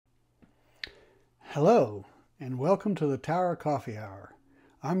Hello, and welcome to the Tower Coffee Hour.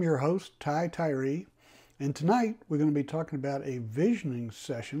 I'm your host, Ty Tyree, and tonight we're going to be talking about a visioning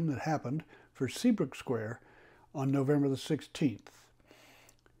session that happened for Seabrook Square on November the 16th.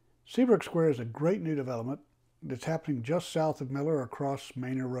 Seabrook Square is a great new development that's happening just south of Mueller across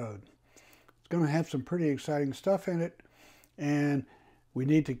Manor Road. It's going to have some pretty exciting stuff in it, and we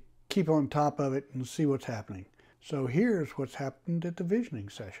need to keep on top of it and see what's happening. So here's what's happened at the visioning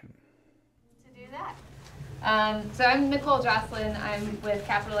session. So I'm Nicole Jocelyn. I'm with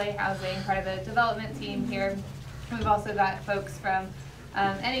Capital A Housing, part of the development team here. We've also got folks from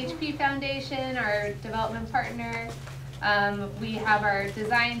NHP Foundation, our development partner. We have our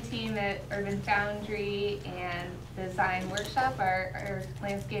design team at Urban Foundry and Design Workshop, our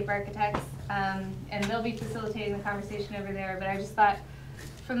landscape architects, and they'll be facilitating the conversation over there. But I just thought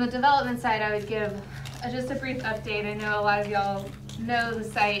from the development side I would give just a brief update. I know a lot of y'all know the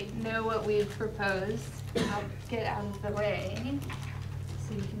site, know what we've proposed. I'll get out of the way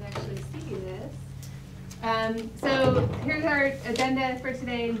so you can actually see this. So here's our agenda for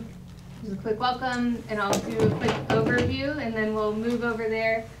today. Just a quick welcome, and I'll do a quick overview, and then we'll move over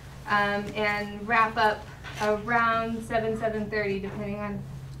there and wrap up around 7:30, depending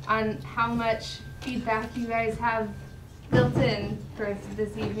on how much feedback you guys have built in for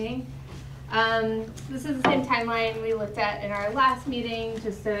this evening. This is the same timeline we looked at in our last meeting.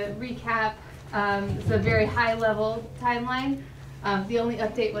 Just to recap, it's a very high-level timeline. The only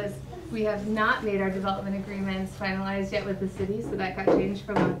update was we have not made our development agreements finalized yet with the city, so that got changed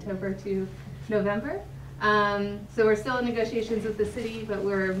from October to November. So we're still in negotiations with the city, but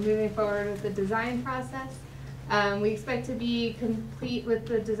we're moving forward with the design process. We expect to be complete with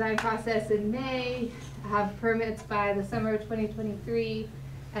the design process in May, have permits by the summer of 2023,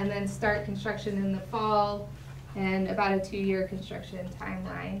 and then start construction in the fall, and about a 2-year construction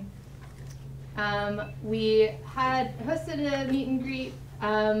timeline. We had hosted a meet and greet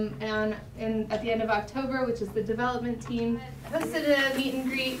at the end of October, which is the development team. Hosted a meet and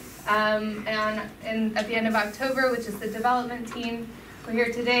greet at the end of October, which is the development team. We're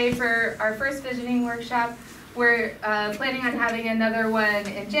here today for our first visioning workshop. We're planning on having another one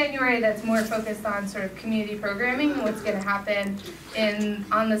in January that's more focused on sort of community programming and what's going to happen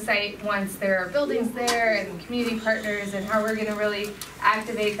on the site once there are buildings there and community partners, and how we're going to really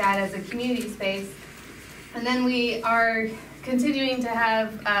activate that as a community space. And then we are continuing to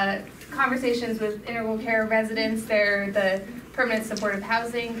have conversations with Integral Care residents. They're the permanent supportive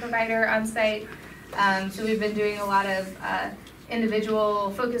housing provider on site. So we've been doing a lot of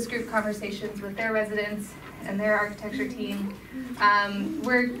individual focus group conversations with their residents and their architecture team.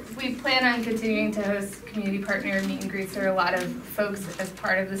 We plan on continuing to host community partner meet and greets. There are a lot of folks as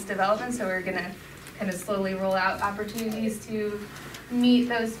part of this development, so we're gonna kind of slowly roll out opportunities to meet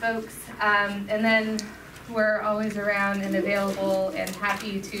those folks. And then we're always around and available and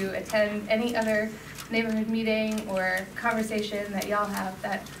happy to attend any other neighborhood meeting or conversation that y'all have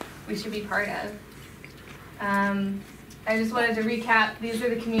that we should be part of. I just wanted to recap, these are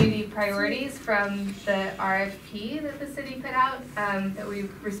the community priorities from the RFP that the city put out that we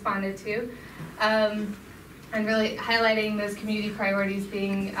responded to. And really highlighting those community priorities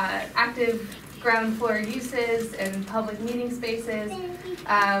being active ground floor uses and public meeting spaces,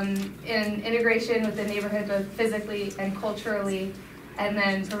 in integration with the neighborhood both physically and culturally, and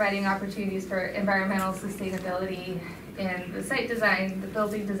then providing opportunities for environmental sustainability in the site design, the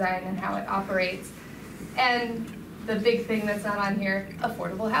building design, and how it operates. And the big thing that's not on here,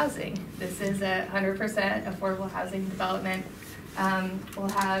 affordable housing. This is a 100% affordable housing development. We'll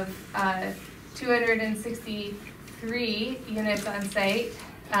have 263 units on site.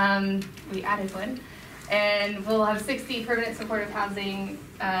 We added one. And we'll have 60 permanent supportive housing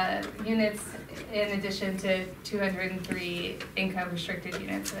units in addition to 203 income restricted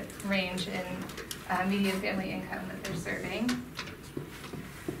units that range in median family income that they're serving.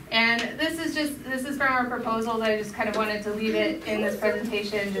 And this is from our proposal. I just kind of wanted to leave it in this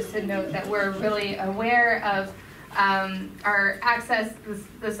presentation just to note that we're really aware of our access.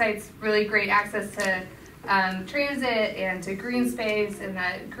 The site's really great access to transit and to green space and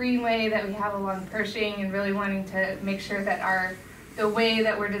that greenway that we have along Pershing, and really wanting to make sure that the way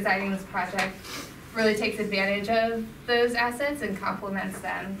that we're designing this project really takes advantage of those assets and complements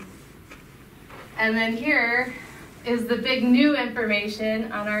them. And then here is the big new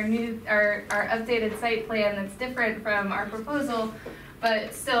information on our updated site plan that's different from our proposal,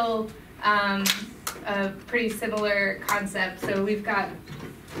 but still a pretty similar concept. So we've got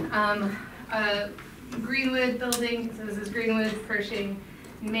a Greenwood building, so this is Greenwood, Pershing,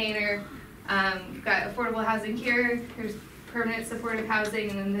 Manor. We've got affordable housing here, here's permanent supportive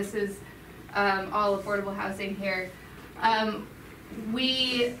housing, and then this is all affordable housing here.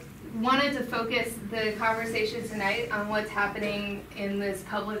 We wanted to focus the conversation tonight on what's happening in this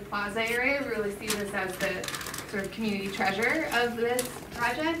public plaza area. We really see this as the sort of community treasure of this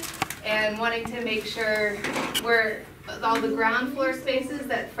project, and wanting to make sure all the ground floor spaces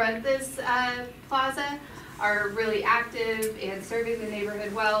that front this plaza are really active and serving the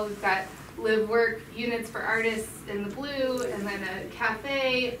neighborhood well. We've got live work units for artists in the blue, and then a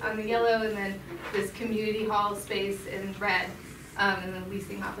cafe on the yellow, and then this community hall space in red, and then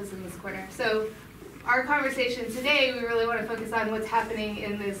leasing office in this corner. So our conversation today, we really want to focus on what's happening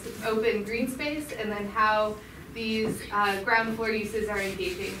in this open green space, and then how these ground floor uses are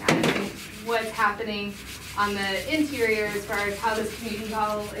engaging that, and what's happening on the interior as far as how this community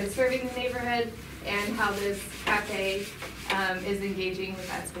hall is serving the neighborhood, and how this cafe is engaging with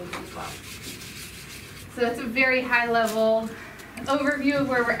that space as well. So that's a very high level overview of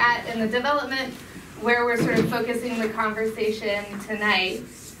where we're at in the development, where we're sort of focusing the conversation tonight.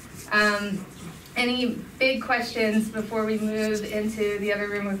 Any big questions before we move into the other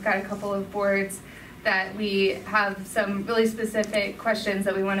room? We've got a couple of boards that we have some really specific questions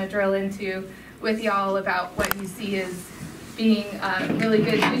that we want to drill into with y'all about what you see as being really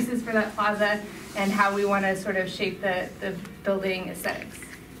good uses for that plaza, and how we want to sort of shape the building aesthetics.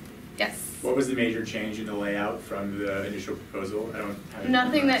 Yes? What was the major change in the layout from the initial proposal? I don't have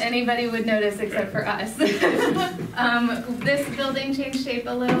Nothing that anybody would notice except for us. This building changed shape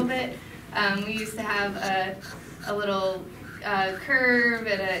a little bit. We used to have a little curve,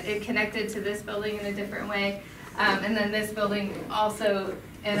 and it connected to this building in a different way. And then this building also,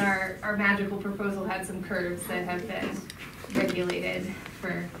 in our magical proposal, had some curves that have been regulated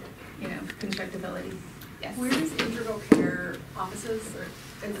for, constructability. Yes. Where is Integral Care offices?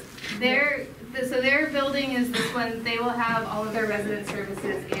 So their building is this one. They will have all of their resident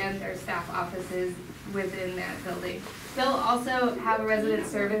services and their staff offices within that building. They'll also have a resident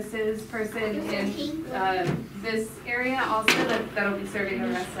services person in this area also that'll be serving the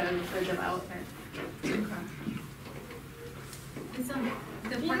rest of the development. Okay. Is the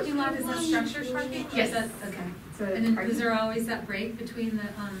parking lot, is that structured parking? Yes. Okay. So and then is there always that break between the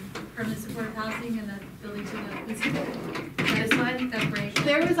permanent supportive housing and the building to the leasing? This one? That break?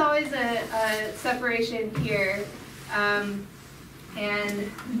 There was always a separation here. And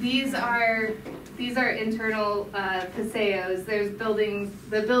these are internal paseos. There's buildings,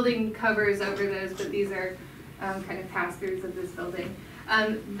 the building covers over those, but these are kind of pass-throughs of this building.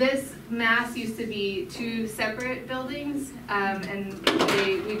 This mass used to be two separate buildings, and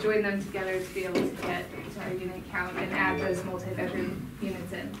we joined them together to be able to get our unit count and add those multi-bedroom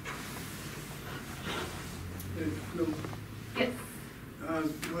units in. Yes.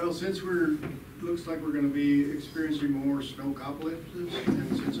 Well, since looks like we're going to be experiencing more snow apocalypses,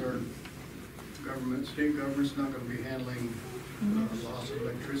 and since our state government's not going to be handling loss of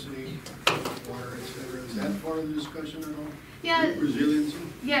electricity, water, etc., is that part of the discussion at all? Yeah. Resiliency?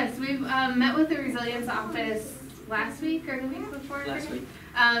 Yes, we've met with the resilience office last week or the week before. Last week.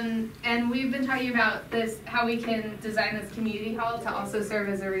 And we've been talking about this, how we can design this community hall to also serve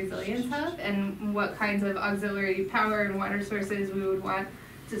as a resilience hub, and what kinds of auxiliary power and water sources we would want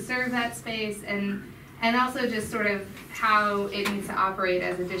to serve that space, and also just sort of how it needs to operate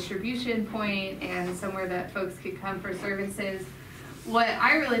as a distribution point and somewhere that folks could come for services. What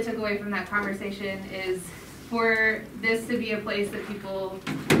I really took away from that conversation is for this to be a place that people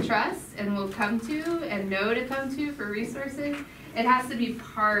trust and will come to and know to come to for resources, it has to be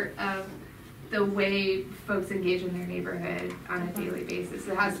part of the way folks engage in their neighborhood on a daily basis.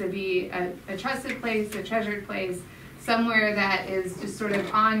 It has to be a trusted place, a treasured place, somewhere that is just sort of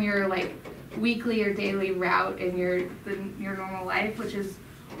on your weekly or daily route in your normal life, which is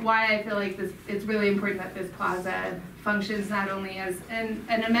why I feel like it's really important that this plaza functions not only as an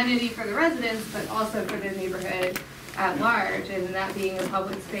amenity for the residents, but also for the neighborhood at large, and that being a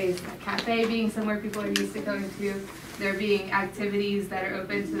public space, a cafe being somewhere people are used to going to, there being activities that are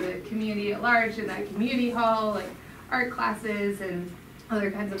open to the community at large in that community hall, like art classes and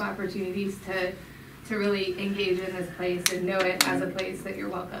other kinds of opportunities to really engage in this place and know it as a place that you're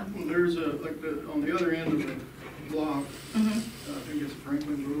welcome. Well, there's on the other end of the block, I think it's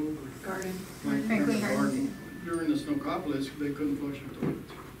Franklin Grove or Garden. Franklin Garden. During the snowcopolis, they couldn't flush the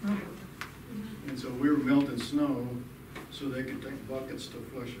toilets. And so we were melting snow so they could take buckets to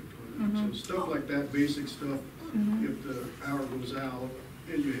flush the toilet. So stuff like that, basic stuff, if the power goes out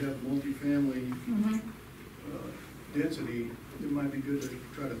and you have multifamily density, it might be good to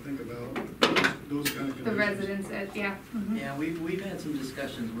try to think about those kind of conditions. The residents, yeah. Yeah, we've had some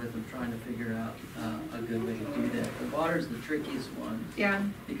discussions with them trying to figure out a good way to do that. The water's the trickiest one. Yeah.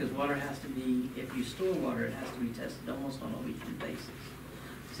 Because water has to be, if you store water, it has to be tested almost on a weekly basis.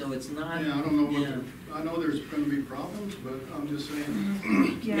 So it's not. Yeah, I don't know yeah. I know there's gonna be problems, but I'm just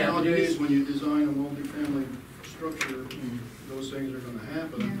saying, Yeah. nowadays, when you design a multifamily structure, those things are gonna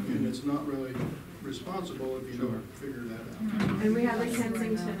happen, and it's not really responsible if you don't figure that out. And we have in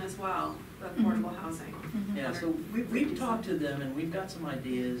Kensington as well, the affordable housing. Yeah, so we've talked to them and we've got some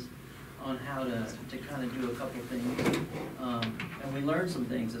ideas on how to kind of do a couple things. And we learned some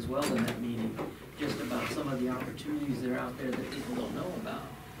things as well in that meeting, just about some of the opportunities that are out there that people don't know about,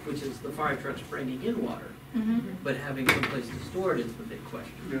 which is the fire trucks bringing in water, but having some place to store it is the big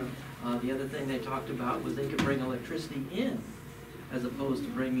question. Yeah. The other thing they talked about was they could bring electricity in, as opposed to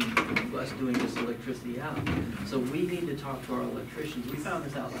bringing us doing this electricity out. So we need to talk to our electricians. We found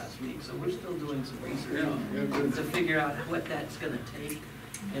this out last week, so we're still doing some research to figure out what that's gonna take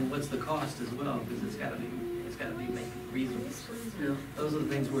and what's the cost as well, because it's gotta be made reasonable. Yeah. Those are the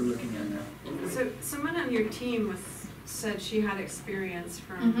things we're looking at now. So someone on your team said she had experience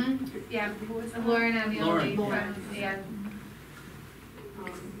from. Yeah, who was that? Lauren Avioli. Lauren. Yeah.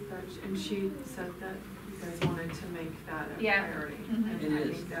 And she said that you guys wanted to make that a Yeah. priority. Mhm. And I It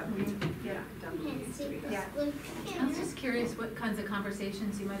is. think that definitely needs to be done. Yeah. I was just curious what kinds of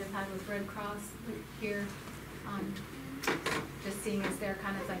conversations you might have had with Red Cross here, just seeing as they're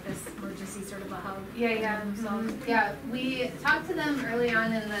kind of like this emergency sort of a hub. Yeah. themselves. Yeah, we talked to them early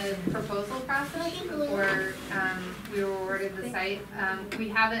on in the proposal process before we were awarded the site. We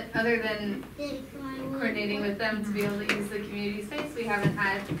haven't, other than coordinating with them to be able to use the community space, we haven't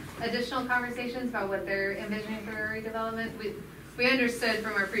had additional conversations about what they're envisioning for redevelopment. We understood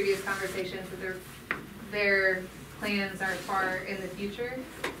from our previous conversations that their plans are far in the future.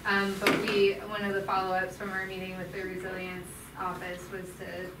 But one of the follow-ups from our meeting with the resilience office was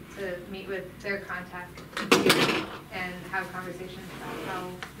to meet with their contact and have conversations about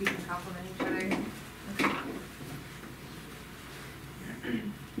how we can complement each other.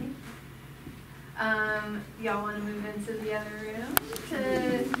 Y'all want to move into the other room to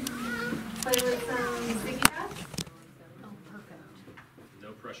play with some sticky dots? Oh, perfect.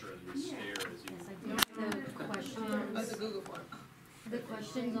 No pressure as we stare as you. Yes, I think the questions, the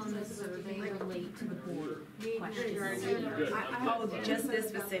questions on the survey relate to the board questions. Oh, just this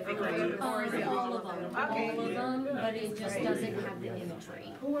specifically? Or is it all of them? All of them, but it just doesn't have the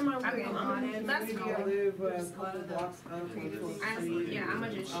imagery. Who am I working on? That's cool. Yeah, I'm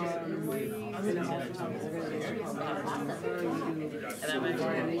gonna just share. And I'm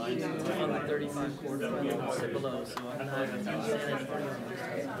actually on the 35 quarter below, so I'm not standing in front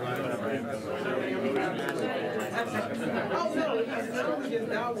Oh, no.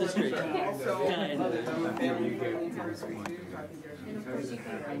 Just straight. Kind of.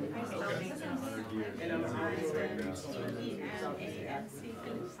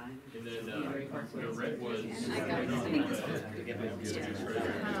 And then the red was.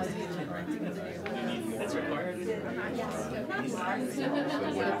 That's required.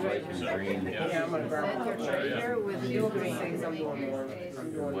 Yeah, I'm gonna grab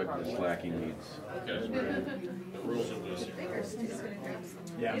what the slacking needs. Okay. Rules of this.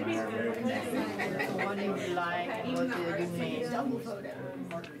 Yeah, what do you like, what do you need?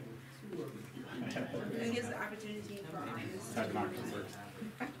 It gives the opportunity for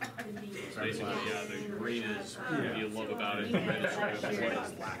Basically, yeah, the green is what you love about it, the red is what is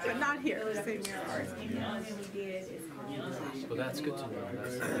lacking. But not here, same here. Ours. We did, it's Well, that's good to know.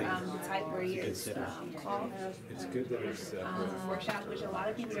 called, type where it's called. It's good that it's, Workshop, which a lot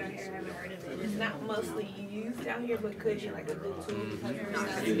of people down here haven't heard of it. It's not mostly used down here, but could be like a good tool.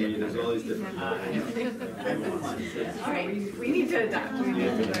 there's all these different. All right, we need to adapt. We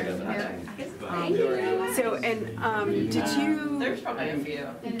need to learn. So, and did you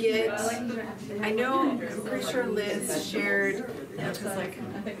get, I know, I'm pretty sure Liz shared, because like,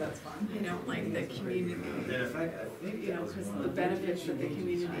 you know, like the community, you know, because the benefits that the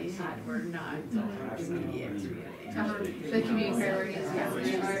community had were not immediate. The community priorities,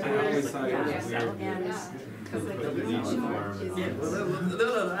 Because like the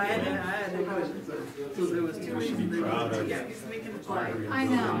I had a question. So there was two reasons they wanted to get. I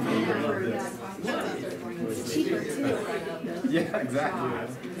know. It's cheaper too. Yeah,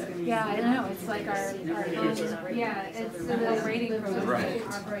 exactly. Yeah, I know, it's like our own, Yeah, it's the rating program. Right.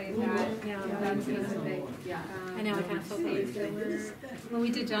 Operate that, that's the big. I know, I kind of felt bad. When we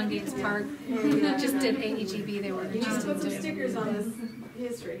did John Gaines Park, we just did AEGB, they were You just put some stickers on this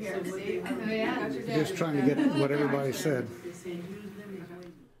history here, see? Oh, yeah. Just trying to get what everybody said.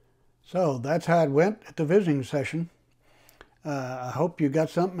 So that's how it went at the visiting session. I hope you got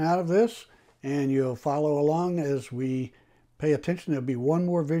something out of this, and you'll follow along as we pay attention. There'll be one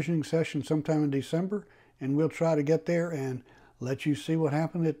more visioning session sometime in December, and we'll try to get there and let you see what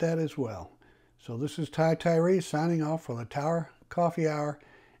happened at that as well. So this is Ty Tyree signing off for the Tower Coffee Hour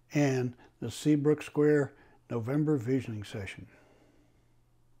and the Seabrook Square November visioning session.